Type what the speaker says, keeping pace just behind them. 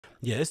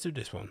Yeah, let's do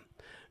this one.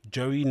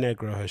 Joey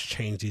Negro has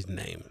changed his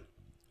name.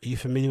 Are you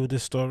familiar with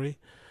this story?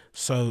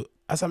 So,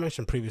 as I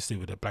mentioned previously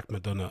with the Black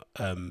Madonna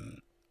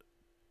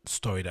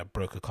story that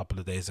broke a couple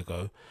of days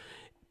ago,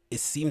 it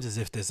seems as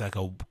if there's like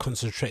a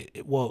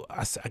concentrate. Well,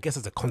 I guess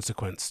as a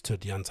consequence to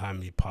the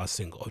untimely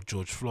passing of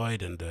George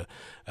Floyd and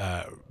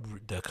uh,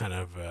 the kind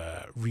of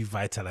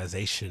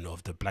revitalization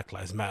of the Black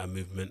Lives Matter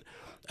movement,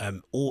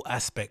 all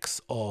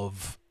aspects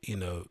of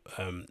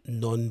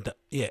non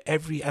yeah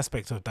every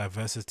aspect of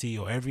diversity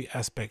or every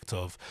aspect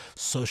of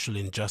social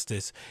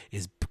injustice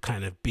is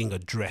kind of being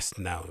addressed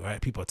now,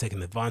 right? People are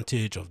taking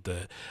advantage of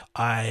the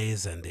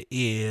eyes and the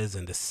ears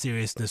and the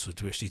seriousness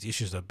with which these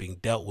issues are being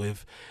dealt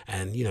with,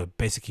 and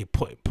basically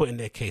putting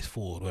their case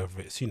forward, whether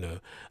it's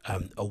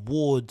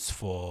awards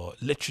for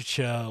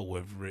literature,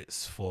 whether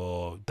it's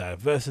for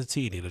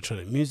diversity in the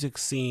electronic music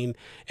scene.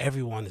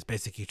 Everyone is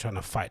basically trying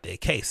to fight their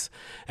case,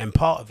 and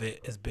part of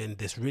it has been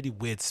this really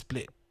weird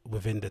split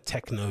within the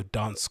techno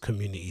dance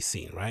community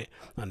scene, right?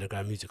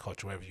 Underground music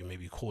culture, whatever you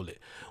maybe call it,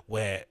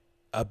 where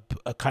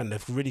a kind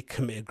of really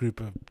committed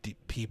group of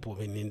people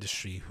in the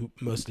industry, who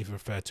mostly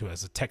referred to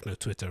as a techno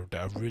Twitter,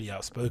 that are really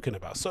outspoken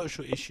about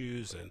social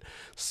issues and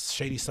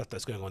shady stuff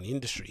that's going on in the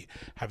industry,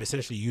 have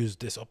essentially used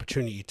this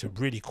opportunity to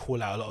really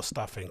call out a lot of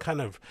stuff and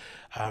kind of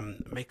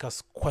make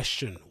us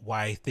question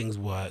why things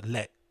were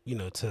let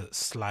to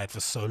slide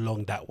for so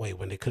long that way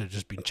when they could have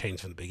just been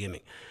changed from the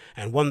beginning.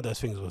 And one of those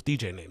things was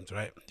DJ names,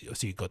 right?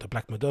 So you got the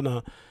Black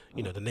Madonna.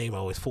 The name I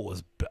always thought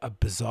was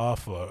bizarre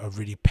for a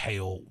really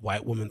pale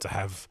white woman to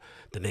have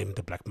the name of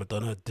the Black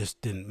Madonna. This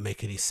didn't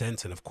make any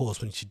sense. And of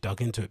course, when she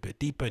dug into it a bit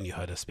deeper and you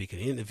heard her speak in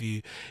the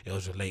interview, it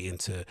was relating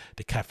to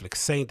the Catholic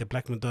saint, the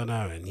Black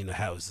Madonna, and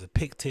how it was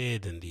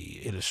depicted and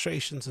the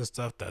illustrations and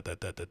stuff.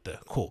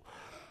 Cool.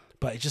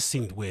 But it just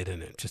seemed weird,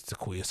 in it, just to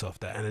call yourself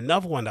that. And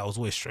another one that was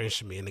always strange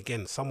to me, and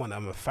again, someone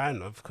I'm a fan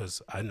of,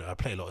 because I know I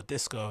play a lot of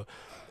disco,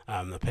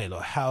 I play a lot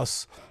of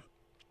house,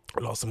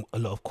 a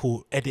lot of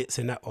cool edits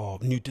in that, or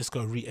new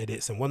disco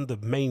re-edits. And one of the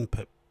main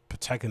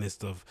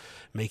protagonists of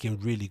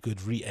making really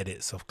good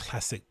re-edits of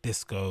classic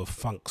disco,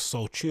 funk,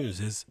 soul tunes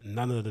is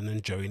none other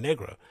than Joey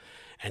Negro.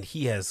 And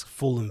he has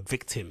fallen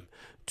victim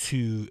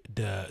to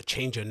the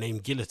change your name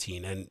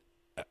guillotine.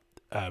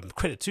 And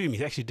credit to him,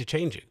 he actually did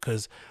change it,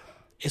 because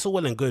it's all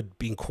well and good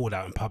being called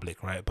out in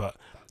public, right? But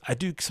I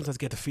do sometimes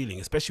get the feeling,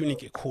 especially when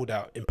you get called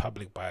out in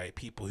public by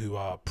people who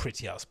are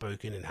pretty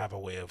outspoken and have a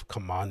way of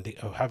commanding,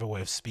 or have a way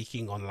of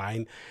speaking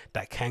online,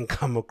 that can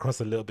come across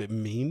a little bit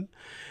mean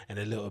and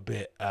a little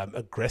bit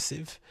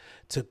aggressive.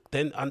 To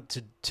then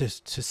to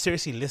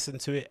seriously listen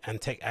to it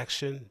and take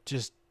action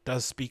just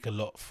does speak a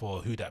lot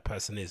for who that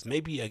person is.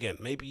 Maybe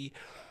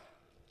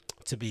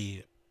to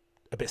be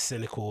a bit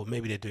cynical,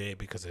 maybe they're doing it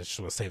because they just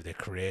want to save their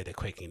career, they're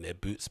quaking their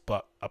boots.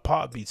 But a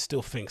part of me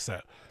still thinks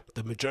that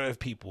the majority of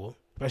people,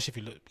 especially if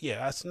you look,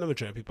 that's the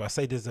majority of people, I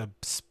say there's a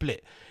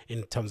split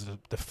in terms of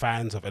the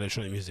fans of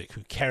electronic music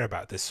who care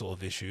about this sort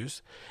of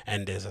issues,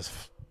 and there's a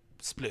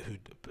split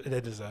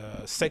there's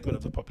a segment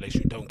of the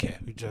population who don't care,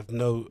 who just have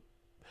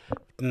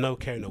no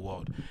care in the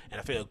world. And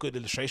I think a good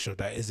illustration of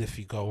that is if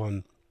you go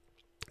on,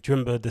 do you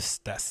remember that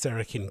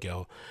Serakin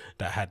girl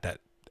that had that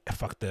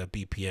fuck the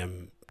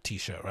BPM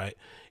t-shirt, right?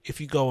 If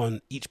you go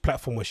on each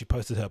platform where she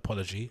posted her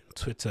apology,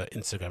 Twitter,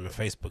 Instagram, and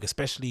Facebook,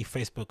 especially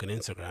Facebook and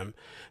Instagram,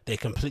 they're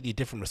completely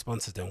different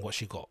responses than what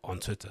she got on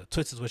Twitter.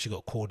 Twitter's where she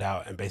got called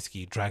out and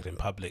basically dragged in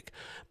public.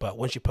 But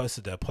when she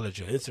posted the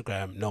apology on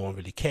Instagram, no one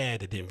really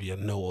cared. They didn't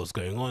really know what was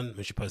going on.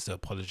 When she posted the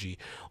apology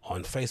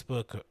on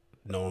Facebook,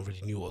 no one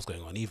really knew what was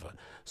going on either.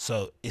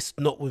 So it's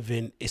not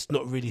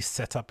really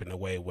set up in a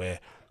way where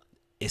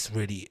it's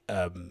really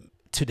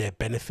to their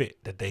benefit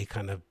that they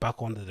kind of back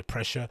under the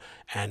pressure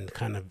and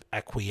kind of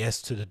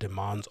acquiesce to the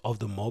demands of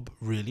the mob.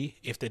 Really,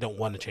 if they don't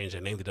want to change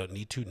their name, they don't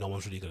need to. No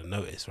one's really going to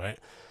notice, right?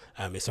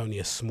 It's only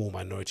a small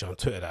minority on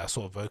Twitter that are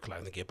sort of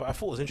vocalizing it. But I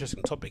thought it was an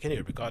interesting topic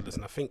anyway, regardless.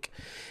 And I think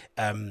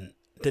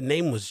the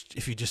name was,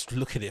 if you just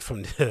look at it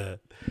from the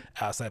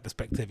outside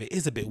perspective, it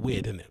is a bit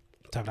weird, isn't it?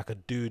 To have like a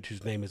dude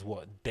whose name is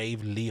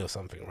Dave Lee or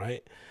something,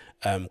 right?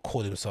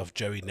 Called himself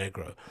Joey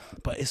Negro.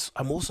 But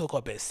I'm also got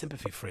a bit of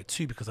sympathy for it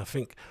too, because I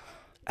think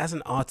as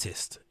an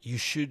artist, you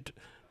should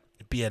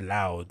be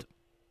allowed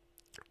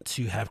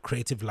to have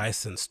creative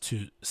license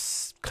to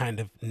kind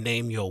of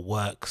name your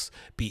works,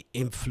 be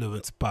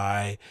influenced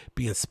by,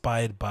 be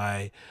inspired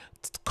by,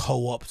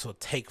 co-opt or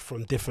take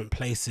from different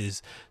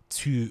places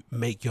to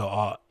make your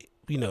art,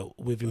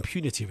 with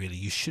impunity. Really,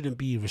 you shouldn't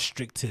be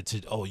restricted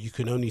to, you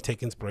can only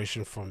take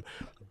inspiration from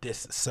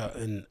this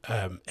certain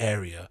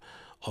area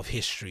of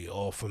history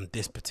or from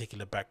this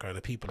particular background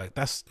of people. Like,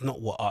 that's not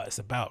what art is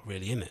about,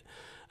 really, isn't it?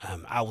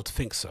 I would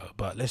think so,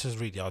 but let's just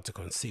read the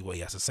article and see what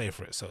he has to say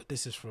for it. So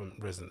this is from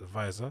Resident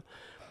Advisor.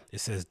 It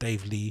says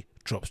Dave Lee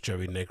drops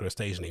Joey Negro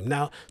stage name.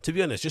 Now, to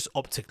be honest, just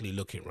optically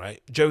looking, right,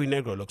 Joey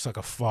Negro looks like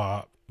a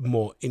far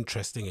more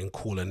interesting and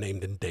cooler name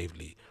than Dave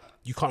Lee.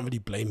 You can't really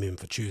blame him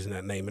for choosing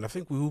that name, and I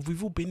think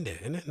we've all been there,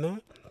 innit? No,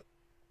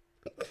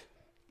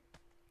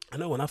 I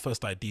know when I first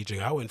started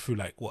DJing, I went through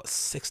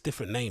 6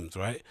 different names,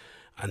 right?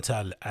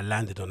 until I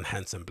landed on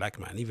Handsome Black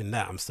Man. Even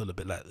that, I'm still a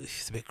bit like,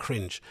 it's a bit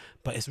cringe,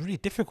 but it's really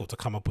difficult to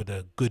come up with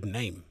a good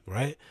name,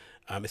 right?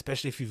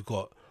 Especially if you've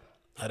got,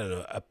 I don't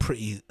know, a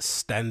pretty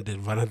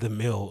standard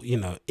run-of-the-mill, you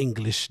know,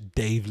 English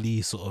Dave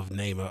Lee sort of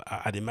name.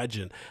 I'd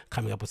imagine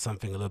coming up with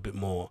something a little bit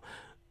more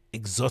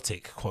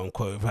exotic, quote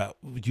unquote, without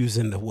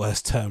using the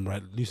worst term,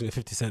 right? Using a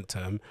 50 Cent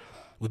term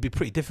would be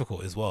pretty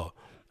difficult as well,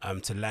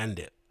 to land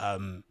it.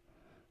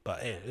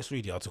 But yeah, let's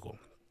read the article.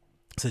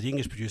 So the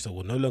English producer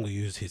will no longer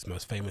use his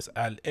most famous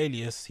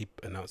alias, he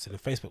announced in a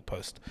Facebook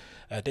post.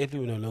 Dave Lee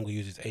will no longer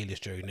use his alias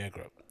Joey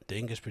Negro. The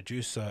English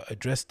producer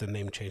addressed the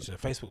name change in a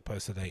Facebook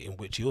post today, in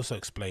which he also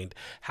explained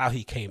how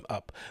he came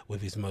up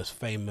with his most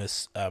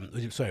famous,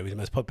 with his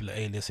most popular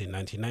alias in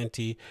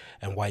 1990,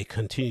 and why he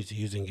continued to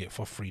using it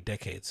for 3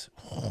 decades.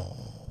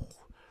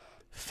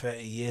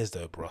 30 years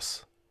though,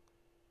 bros.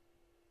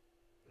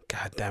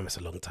 God damn, it's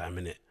a long time,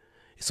 innit?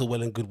 It's all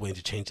well and good waiting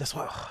to change. That's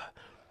what.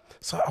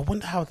 So I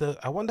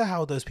wonder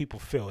how those people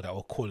feel that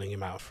were calling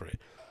him out for it.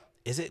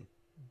 Is it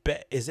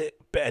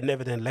better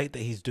never than late that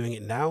he's doing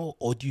it now,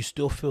 or do you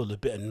still feel a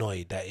bit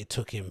annoyed that it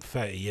took him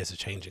 30 years to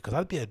change it? Because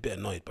I'd be a bit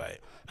annoyed by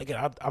it. Again,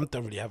 I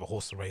don't really have a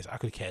horse to race. I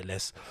could care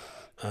less.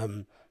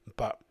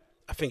 But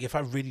I think if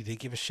I really did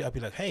give a shit, I'd be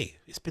like, hey,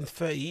 it's been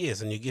 30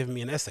 years and you're giving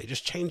me an essay.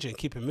 Just change it and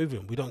keep it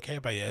moving. We don't care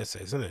about your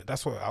essays, isn't it?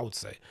 That's what I would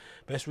say.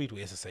 But let's read what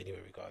he has to say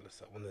anyway,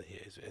 regardless. I want to hear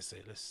his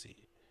essay. Let's see.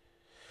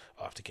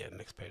 I have to get the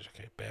next page.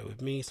 Okay, bear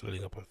with me. It's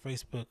loading up on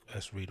Facebook.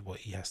 Let's read what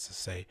he has to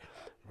say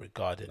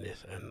regarding it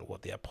and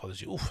what the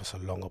apology. Oof, it's a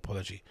long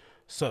apology.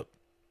 So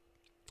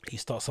he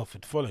starts off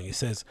with the following. He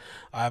says,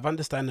 I have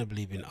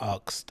understandably been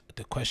asked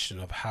the question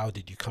of how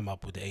did you come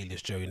up with the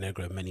alias Joey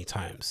Negro many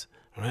times.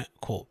 All right,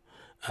 cool.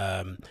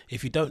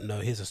 If you don't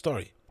know, here's a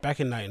story. Back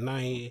in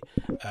 1990,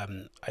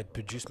 I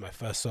produced my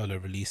first solo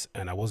release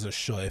and I wasn't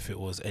sure if it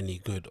was any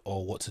good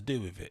or what to do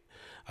with it.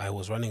 I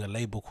was running a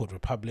label called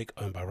Republic,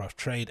 owned by Rough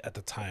Trade at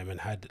the time,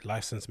 and had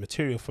licensed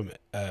material from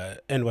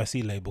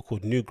NYC label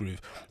called New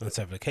Groove on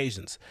several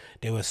occasions.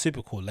 They were a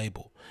super cool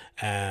label.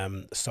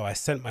 So I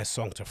sent my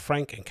song to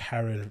Frank and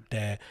Karen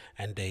there,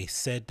 and they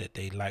said that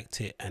they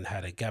liked it and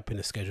had a gap in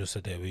the schedule so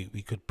that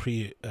we could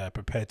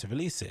prepare to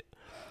release it.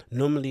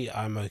 Normally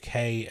I'm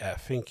okay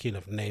at thinking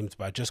of names,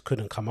 but I just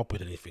couldn't come up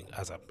with anything,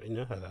 as I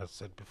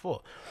said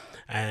before.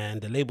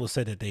 And the label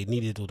said that they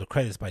needed all the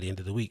credits by the end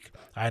of the week.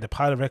 I had a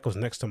pile of records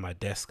next to my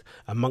desk.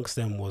 Amongst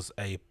them was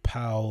a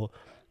pal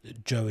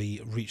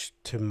Joey Reach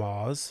to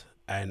Mars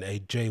and a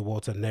J.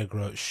 Walter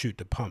Negro Shoot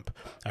the Pump.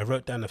 I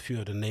wrote down a few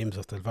of the names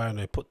of the vinyl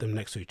and put them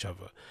next to each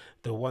other.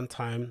 The one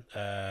time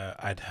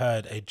I'd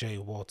heard a J.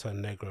 Walter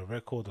Negro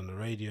record on the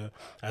radio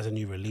as a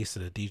new release,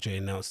 so the DJ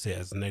announced it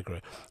as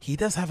Negro. He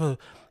does have a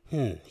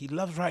he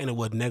loves writing the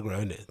word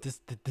Negro, innit?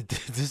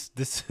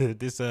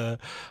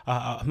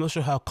 I'm not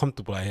sure how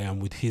comfortable I am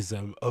with his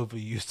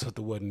overuse of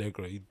the word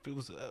Negro. He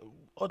feels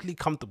oddly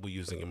comfortable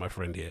using it, my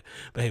friend here.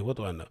 But hey, what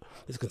do I know?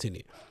 Let's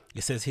continue.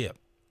 It says here,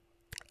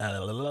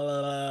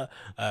 the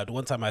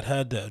one time I'd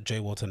heard the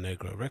J. Walter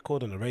Negro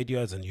record on the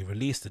radio as a new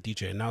release, the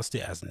DJ announced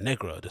it as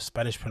Negro, the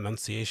Spanish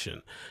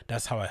pronunciation.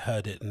 That's how I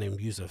heard it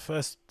named user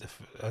first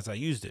as I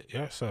used it.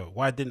 Yeah, so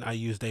why didn't I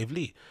use Dave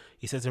Lee?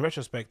 He says, in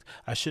retrospect,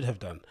 I should have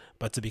done,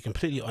 but to be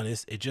completely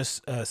honest, it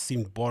just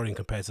seemed boring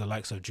compared to the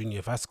likes of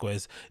Junior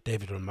Vasquez,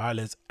 David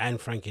Morales,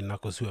 and Frankie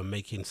Knuckles, who are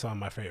making some of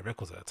my favorite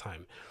records at the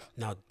time.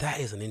 Now that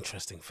is an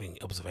interesting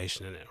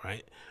observation in it,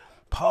 right?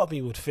 Part of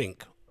me would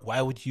think,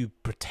 why would you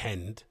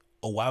pretend,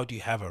 or why would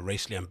you have a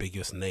racially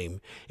ambiguous name?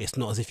 It's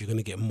not as if you're going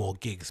to get more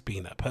gigs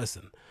being that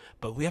person.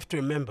 But we have to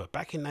remember,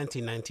 back in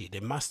 1990,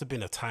 there must have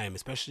been a time,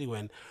 especially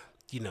when,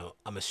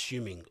 I'm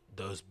assuming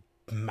those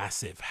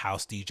massive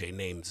house DJ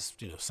names,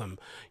 some,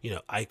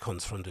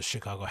 icons from the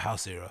Chicago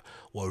house era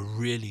were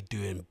really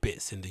doing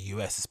bits in the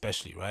US,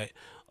 especially, right?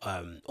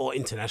 Or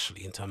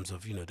internationally, in terms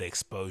of, the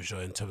exposure,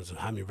 in terms of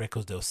how many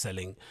records they were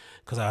selling.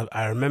 Because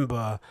I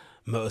remember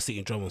Motor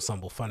City Drum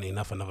Ensemble, funny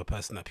enough, another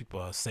person that people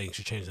are saying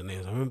should change the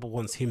names. I remember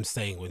once him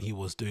saying, when he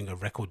was doing a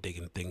record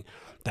digging thing,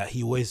 that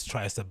he always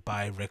tries to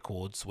buy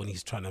records when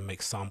he's trying to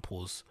make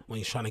samples. When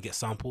he's trying to get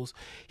samples,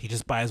 he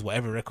just buys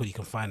whatever record he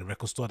can find in a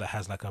record store that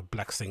has like a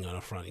black singer on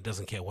the front. He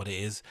doesn't care what it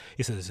is.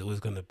 He says it was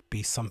going to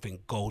be something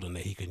golden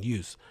that he can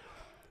use.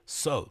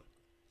 So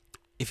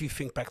if you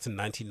think back to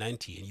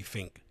 1990 and you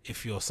think,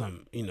 if you're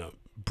some,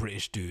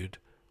 British dude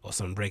or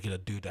some regular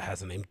dude that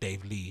has a name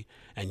Dave Lee,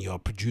 and you're a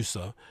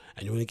producer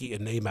and you want to get your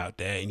name out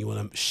there and you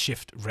want to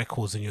shift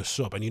records in your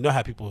shop, and you know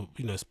how people,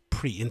 it's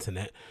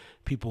pre-internet,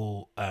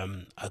 people are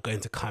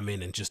going to come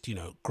in and just,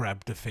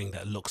 grab the thing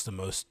that looks the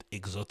most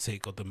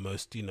exotic or the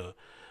most,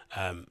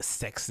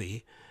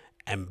 sexy,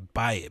 and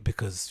buy it,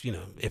 because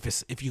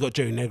if you got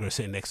Joey Negro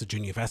sitting next to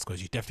Junior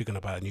Vasquez, you're definitely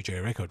going to buy a new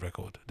Joey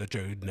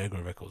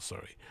Negro record,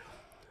 sorry.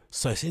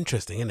 So it's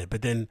interesting, isn't it?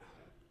 But then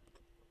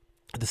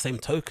at the same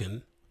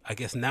token, I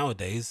guess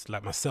nowadays,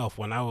 like myself,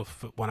 when I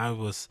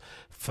was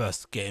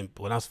first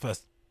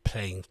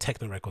playing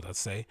techno records, I'd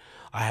say,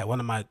 one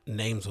of my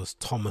names was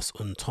Thomas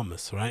Un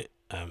Thomas, right?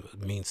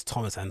 means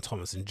Thomas and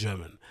Thomas in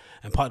German.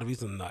 And part of the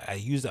reason that I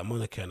used that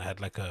moniker and I had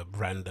like a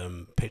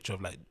random picture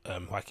of like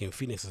Joaquin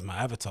Phoenix as my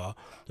avatar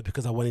was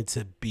because I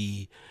wanted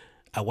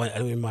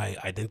my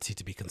identity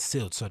to be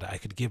concealed so that I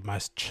could give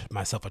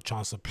myself a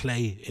chance to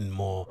play in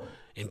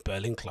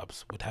Berlin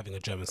clubs with having a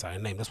German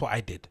sounding name. That's what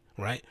I did,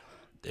 right?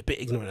 A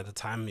bit ignorant at the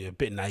time, a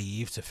bit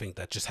naive to think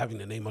that just having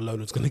the name alone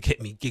was going to get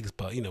me gigs.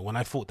 But when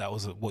I thought that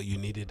was what you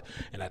needed,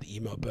 and I'd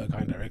email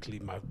Berghain directly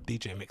my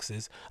DJ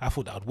mixes, I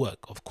thought that would work.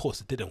 Of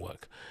course, it didn't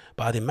work,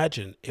 but I'd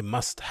imagine it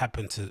must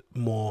happen to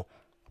more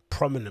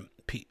prominent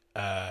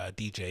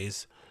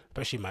DJs,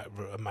 especially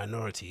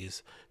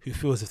minorities, who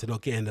feel as if they're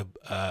not getting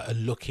a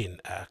look in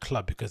at a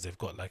club because they've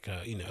got like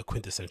a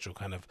quintessential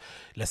kind of,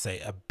 let's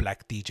say, a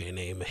black DJ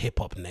name, a hip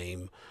hop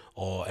name,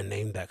 or a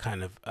name that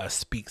kind of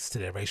speaks to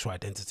their racial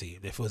identity.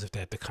 They feel as if they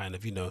have to kind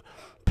of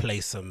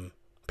play some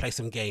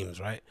games,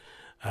 right?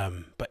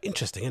 But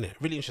interesting, isn't it?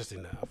 Really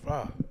interesting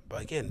now.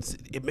 But again,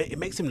 it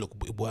makes him look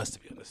worse, to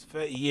be honest.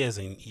 30 years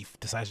and he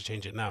decides to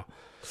change it now.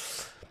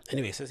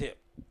 Anyway, it says here.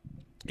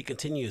 It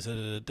continues.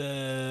 It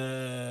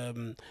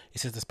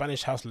says the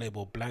Spanish house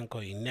label Blanco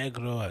y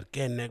Negro,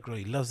 again Negro,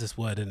 he loves this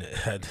word, and it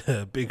had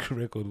a big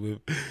record with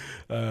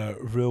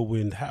Real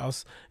Wind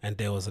House, and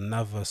there was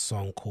another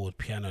song called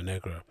Piano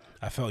Negro.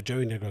 I felt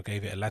Joey Negro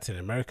gave it a Latin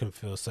American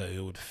feel so it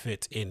would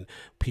fit in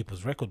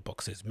people's record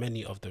boxes.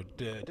 Many of the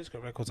disco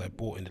records I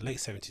bought in the late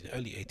 70s and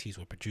early 80s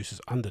were producers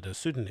under those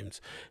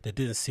pseudonyms. There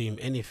didn't seem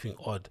anything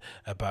odd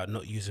about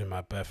not using my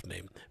birth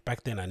name.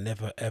 Back then I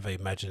never ever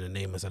imagined a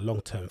name as a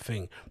long-term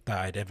thing that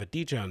I'd ever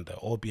DJ under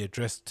or be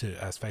addressed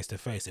to as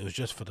face-to-face. It was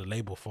just for the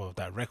label for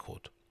that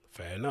record.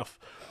 Fair enough.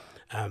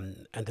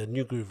 And the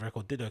New Groove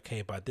record did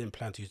okay, but I didn't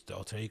plan to use the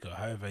alter ego.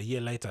 However, a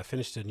year later I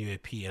finished the new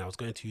EP and I was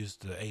going to use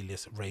the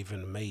alias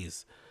Raven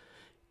Maze.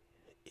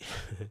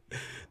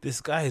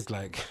 This guy is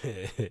like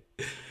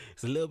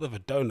he's a little bit of a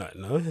donut,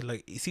 no?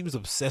 Like, he seems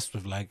obsessed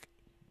with like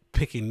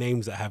picking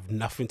names that have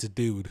nothing to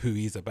do with who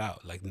he's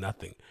about, like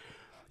nothing.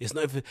 It's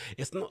not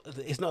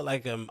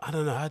like I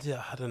don't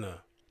know.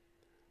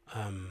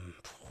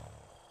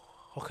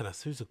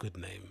 Who's a good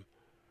name?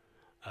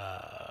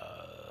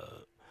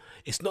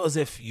 It's not as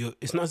if you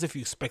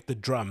expect the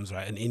drums,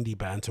 right, an indie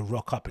band to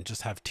rock up and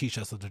just have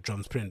t-shirts of the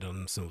drums printed on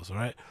themselves,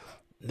 right?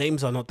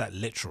 Names are not that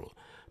literal,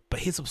 but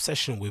his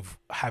obsession with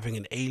having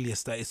an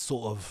alias that is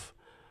sort of,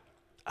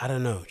 I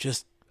don't know,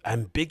 just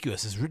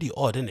ambiguous is really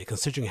odd, isn't it?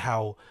 Considering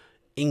how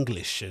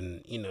English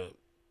and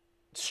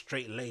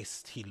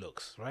straight-laced he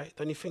looks, right?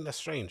 Don't you think that's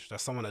strange that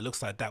someone that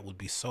looks like that would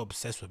be so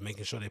obsessed with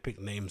making sure they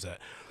pick names that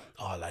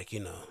are like,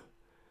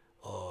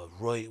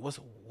 Roy, what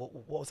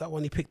was that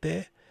one he picked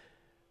there?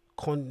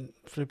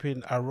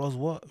 Flipping arroz,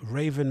 what?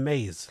 Raven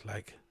Maze.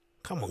 Like,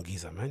 come on,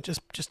 geezer, man,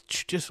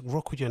 just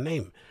rock with your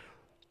name.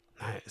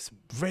 It's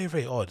very,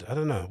 very odd. I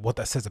don't know what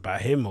that says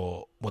about him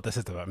or what that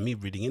says about me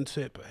reading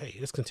into it, but hey,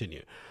 let's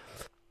continue.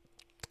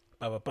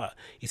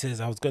 He says,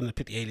 I was going to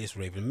pick the alias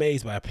Raven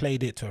Maze, but I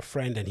played it to a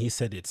friend and he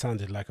said it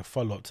sounded like a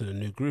follow-up to the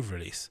New Groove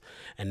release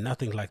and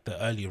nothing like the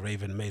early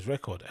Raven Maze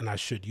record, and I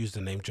should use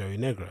the name Joey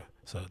Negro.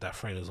 So that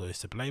friend was always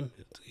to blame.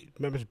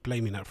 Remember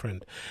blaming that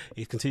friend.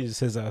 He continues,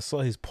 says, I saw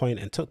his point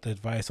and took the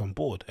advice on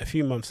board. A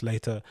few months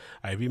later,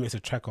 I remixed a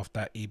track off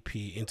that EP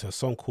into a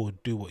song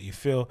called Do What You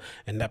Feel,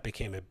 and that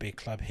became a big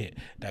club hit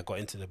that got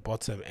into the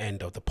bottom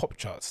end of the pop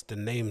charts. The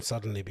name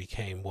suddenly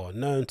became well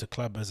known to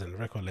clubbers and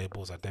record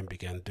labels. I then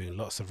began doing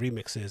lots of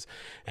remixes,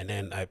 and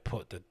then I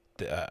put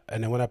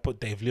and then when I put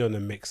Dave Lee on the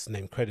mix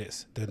name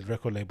credits, the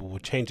record label will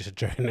change it to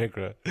Joey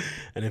Negro.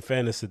 And in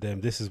fairness to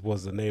them,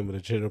 was the name of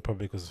the general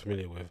public was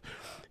familiar with.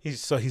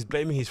 He's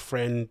blaming his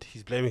friend,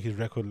 he's blaming his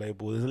record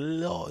label. There's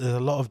a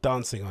lot of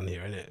dancing on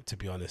here, isn't it? To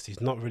be honest, he's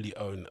not really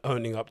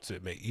owning up to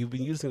it, mate. You've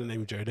been using the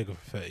name Joey Negro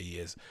for 30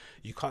 years.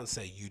 You can't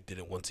say you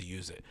didn't want to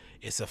use it.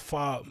 It's a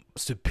far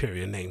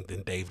superior name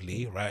than Dave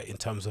Lee, right? In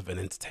terms of an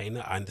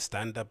entertainer, I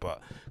understand that,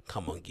 but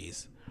come on,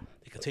 geez.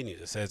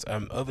 Continues. It says,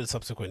 over the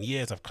subsequent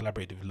years I've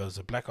collaborated with loads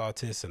of black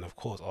artists, and of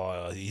course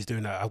he's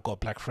doing that I've got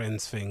black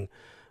friends thing.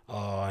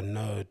 Oh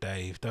no,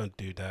 Dave, don't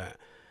do that.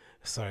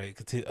 Sorry,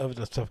 over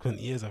the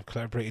subsequent years I've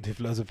collaborated with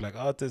loads of black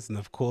artists, and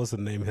of course the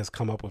name has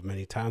come up with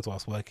many times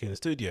whilst working in the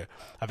studio.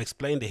 I've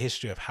explained the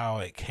history of how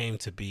it came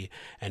to be,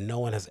 and no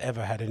one has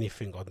ever had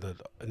anything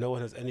no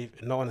one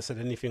has said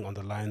anything on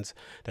the lines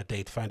that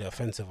they'd find it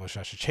offensive or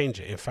I should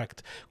change it. In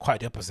fact, quite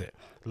the opposite.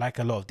 Like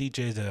a lot of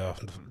DJs,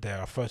 there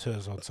are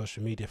photos on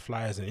social media,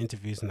 flyers and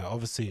interviews, and they're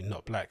obviously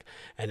not black,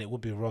 and it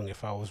would be wrong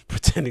if I was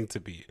pretending to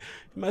be.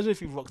 Imagine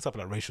if you rocked up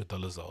like Racial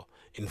Dolezal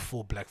in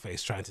full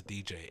blackface trying to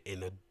DJ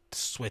in a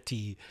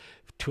sweaty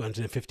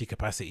 250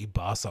 capacity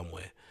bar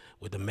somewhere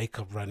with the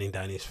makeup running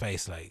down his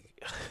face. Like,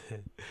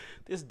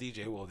 this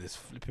DJ world is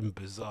flipping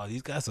bizarre.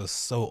 These guys are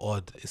so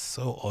odd. It's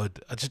so odd.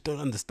 I just don't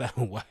understand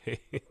why.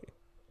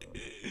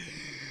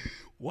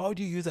 Why would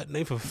you use that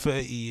name for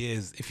 30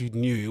 years if you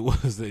knew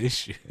it was the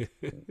issue?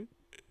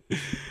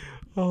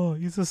 Oh,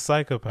 he's a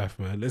psychopath,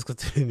 man. Let's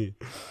continue.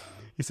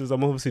 He says,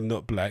 I'm obviously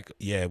not black.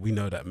 Yeah, we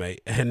know that,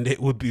 mate. And it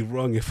would be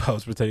wrong if I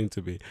was pretending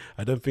to be.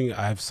 I don't think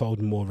I've sold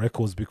more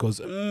records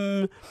because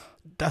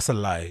that's a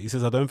lie. He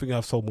says, I don't think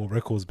I've sold more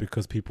records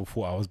because people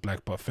thought I was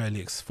black, but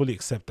fully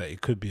accept that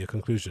it could be a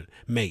conclusion.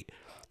 Mate,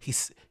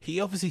 he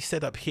obviously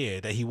said up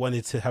here that he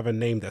wanted to have a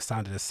name that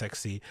sounded as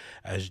sexy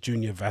as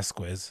Junior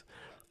Vasquez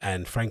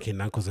and Frankie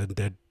Knuckles and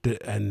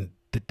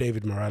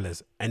David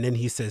Morales. And then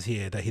he says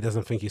here that he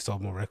doesn't think he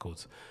sold more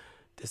records.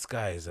 This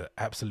guy is an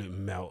absolute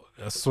melt.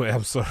 I swear,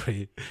 I'm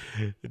sorry.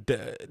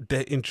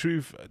 In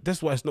truth,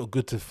 that's why it's not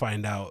good to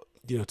find out,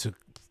 to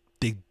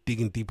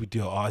digging deep with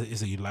your artists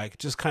that you like.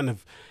 Just kind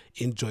of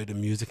enjoy the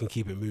music and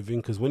keep it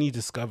moving. Because when you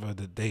discover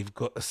that they've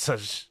got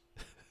such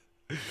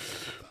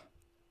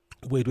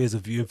weird ways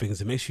of viewing things,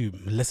 it makes you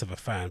less of a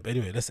fan. But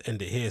anyway, let's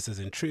end it here. It says,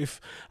 in truth,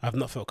 I've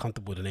not felt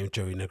comfortable with the name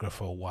Joey Negro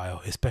for a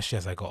while, especially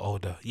as I got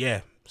older.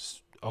 Yeah,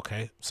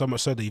 okay. So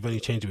much so that you've only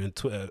changed it when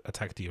Twitter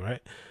attacked you,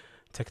 right?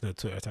 Techno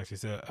Twitter attacked you.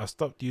 So I've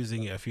stopped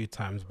using it a few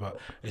times, but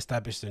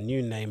established a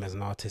new name as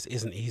an artist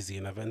isn't easy,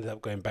 and I've ended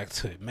up going back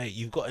to it. Mate,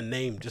 you've got a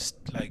name, just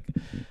like,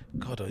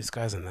 God, this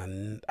guy's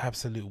an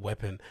absolute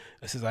weapon.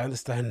 It says, I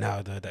understand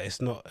now, though, that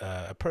it's not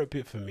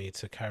appropriate for me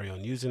to carry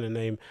on using a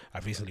name.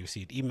 I've recently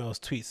received emails,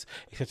 tweets,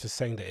 etc.,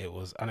 saying that it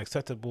was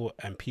unacceptable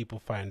and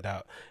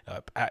out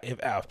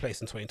of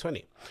place in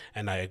 2020.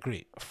 And I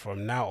agree.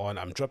 From now on,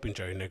 I'm dropping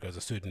Joey Negro as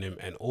a pseudonym,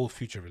 and all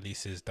future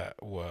releases that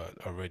were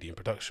already in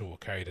production will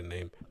carry the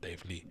name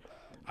Dave Lee.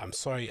 I'm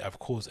sorry I've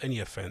caused any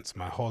offense.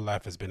 My whole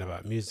life has been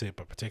about music,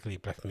 but particularly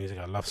black music.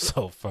 I love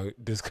soul, funk,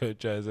 disco,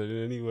 jazz,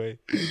 and anyway,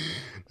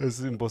 it's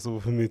impossible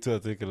for me to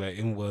articulate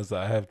in words that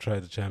I have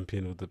tried to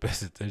champion with the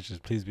best intentions.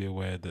 Please be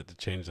aware that the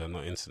changes are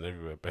not instant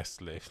everywhere.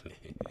 Best lately.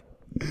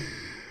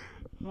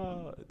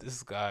 Oh,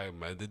 this guy,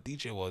 man, the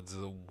DJ world is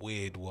a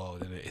weird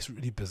world, and it's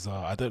really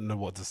bizarre. I don't know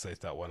what to say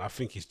to that one. I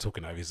think he's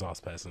talking out of his ass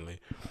personally.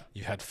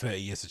 You had 30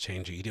 years to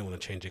change it. You didn't want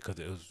to change it because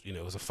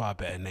it was a far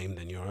better name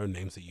than your own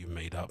names that you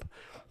made up.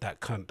 That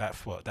Conyor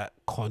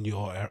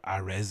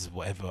Arez,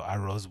 whatever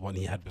Aroz one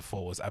he had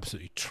before was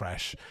absolutely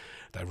trash.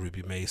 That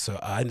Ruby made. So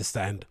I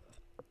understand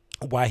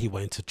why he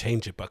wanted to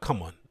change it, but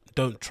come on.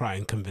 Don't try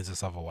and convince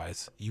us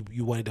otherwise.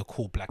 You wanted a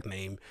cool black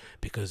name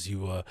because you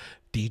were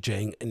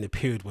DJing in the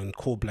period when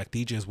cool black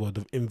DJs were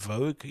in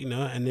vogue,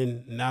 and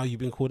then now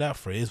you've been called out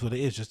for it. It is what it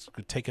is. Just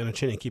take it on the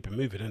chin and keep it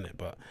moving, isn't it?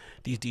 But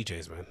these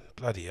DJs, man,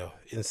 bloody hell,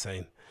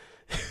 insane.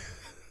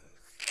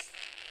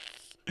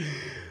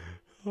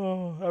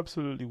 Oh,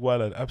 absolutely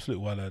wild,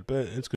 but it's good.